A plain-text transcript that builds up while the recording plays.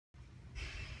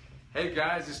Hey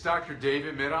guys, it's Dr.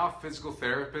 David Midoff, physical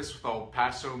therapist with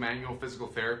Paso Manual Physical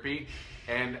Therapy,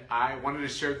 and I wanted to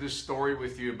share this story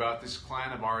with you about this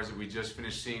client of ours that we just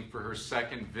finished seeing for her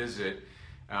second visit.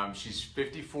 She's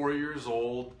 54 years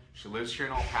old. She lives here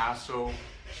in El Paso.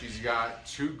 She's got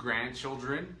 2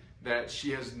 grandchildren that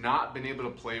she has not been able to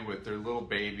play with. They're little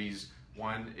babies.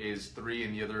 One is 3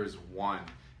 and the other is 1.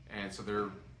 And so they're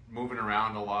moving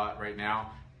around a lot right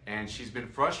now. And she's been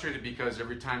frustrated because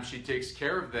every time she takes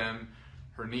care of them,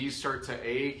 her knees start to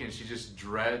ache and she just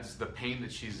dreads the pain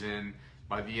that she's in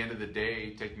by the end of the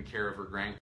day taking care of her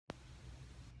grandkids.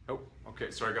 Oh, okay,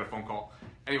 sorry, I got a phone call.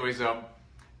 Anyways,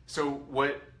 so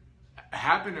what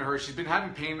happened to her, she's been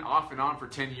having pain off and on for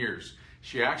 10 years.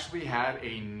 She actually had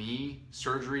a knee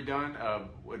surgery done,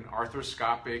 an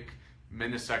arthroscopic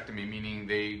meniscectomy, meaning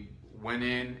they went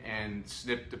in and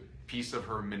snipped a piece of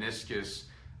her meniscus,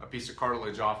 a piece of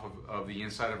cartilage off of the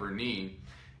inside of her knee,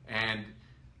 and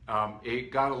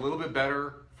it got a little bit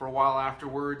better for a while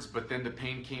afterwards, but then the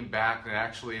pain came back and it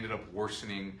actually ended up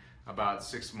worsening about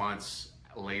 6 months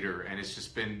later, and it's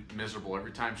just been miserable.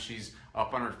 Every time she's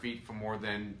up on her feet for more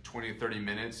than 20 to 30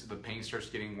 minutes, the pain starts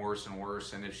getting worse and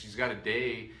worse, and if she's got a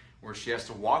day where she has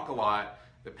to walk a lot,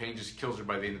 the pain just kills her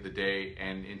by the end of the day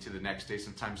and into the next day,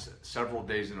 sometimes several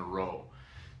days in a row.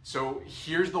 So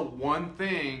here's the one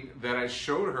thing that I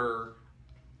showed her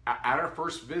at our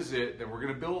first visit that we're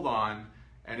going to build on,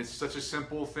 and it's such a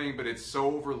simple thing, but it's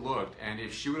so overlooked. And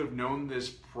if she would have known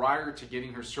this prior to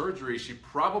getting her surgery, she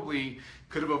probably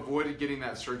could have avoided getting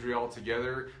that surgery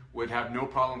altogether, would have no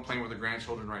problem playing with her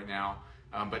grandchildren right now.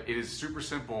 But it is super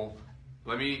simple.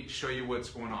 Let me show you what's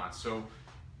going on. So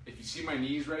if you see my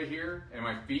knees right here and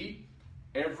my feet,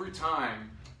 every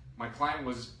time my client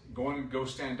was going to go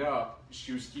stand up,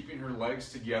 she was keeping her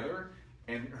legs together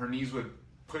and her knees would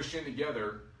push in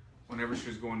together whenever she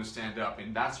was going to stand up.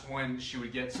 And that's when she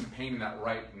would get some pain in that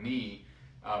right knee.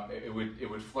 It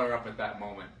would flare up at that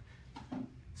moment.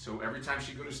 So every time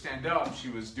she'd go to stand up, she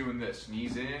was doing this,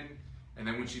 knees in, and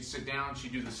then when she'd sit down,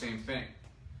 she'd do the same thing.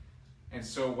 And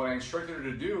so what I instructed her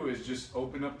to do is just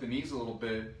open up the knees a little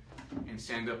bit and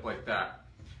stand up like that.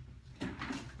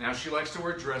 Now she likes to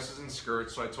wear dresses and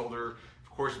skirts, so I told her,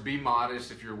 of course, be modest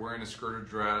if you're wearing a skirt or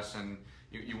dress and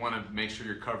you want to make sure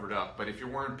you're covered up. But if you're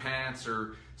wearing pants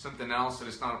or something else that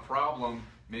it's not a problem,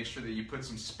 make sure that you put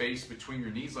some space between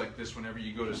your knees like this whenever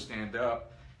you go to stand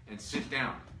up and sit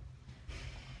down.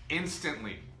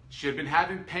 Instantly, she had been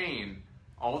having pain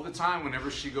all the time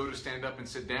whenever she go to stand up and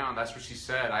sit down. That's what she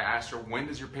said. I asked her, when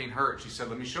does your pain hurt? She said,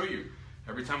 let me show you.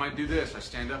 Every time I do this, I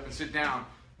stand up and sit down.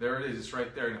 There it is, it's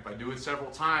right there. And if I do it several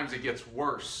times, it gets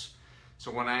worse.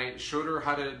 So when I showed her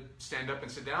how to stand up and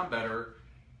sit down better,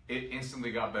 it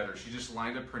instantly got better. She just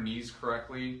lined up her knees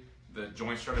correctly, the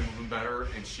joints started moving better,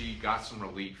 and she got some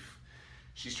relief.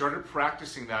 She started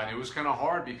practicing that, and it was kind of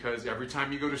hard because every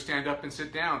time you go to stand up and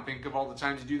sit down, think of all the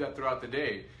times you do that throughout the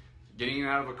day. Getting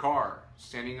out of a car,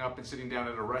 standing up and sitting down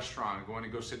at a restaurant, going to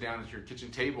go sit down at your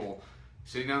kitchen table,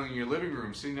 sitting down in your living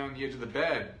room, sitting down on the edge of the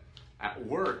bed, at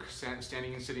work,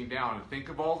 standing and sitting down. And think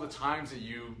of all the times that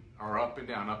you are up and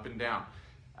down, up and down.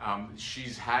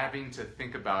 She's having to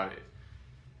think about it.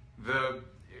 The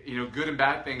good and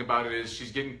bad thing about it is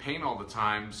she's getting pain all the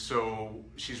time, so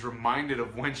she's reminded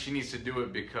of when she needs to do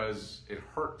it because it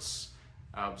hurts.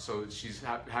 So she's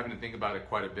having to think about it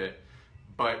quite a bit.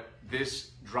 But this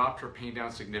dropped her pain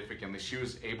down significantly. She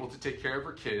was able to take care of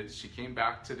her kids. She came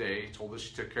back today, told us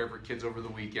she took care of her kids over the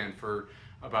weekend for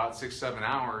about 6-7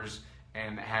 hours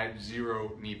and had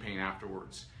 0 knee pain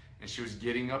afterwards. And she was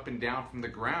getting up and down from the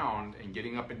ground and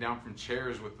getting up and down from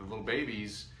chairs with the little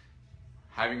babies,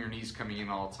 having her knees coming in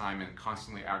all the time and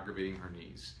constantly aggravating her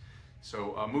knees.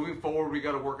 So moving forward, we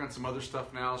got to work on some other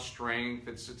stuff now, strength.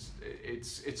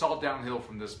 It's all downhill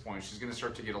from this point. She's going to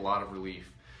start to get a lot of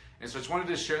relief. And so I just wanted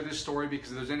to share this story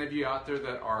because if there's any of you out there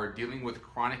that are dealing with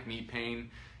chronic knee pain,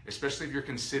 especially if you're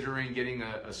considering getting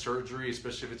a surgery,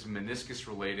 especially if it's meniscus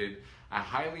related, I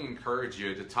highly encourage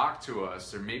you to talk to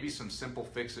us. There may be some simple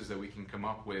fixes that we can come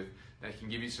up with that can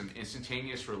give you some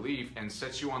instantaneous relief and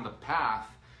set you on the path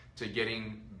to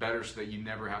getting better so that you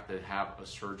never have to have a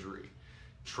surgery.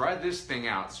 Try this thing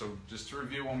out. So just to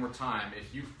review one more time,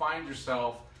 if you find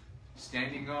yourself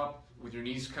standing up with your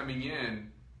knees coming in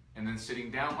and then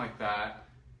sitting down like that,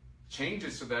 change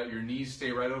it so that your knees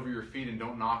stay right over your feet and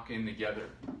don't knock in together.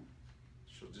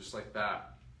 So just like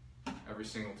that, every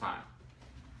single time.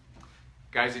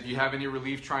 Guys, if you have any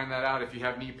relief trying that out, if you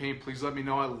have knee pain, please let me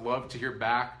know. I love to hear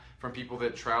back from people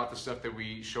that try out the stuff that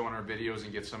we show in our videos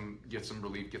and get some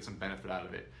relief, get some benefit out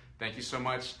of it. Thank you so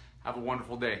much. Have a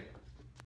wonderful day.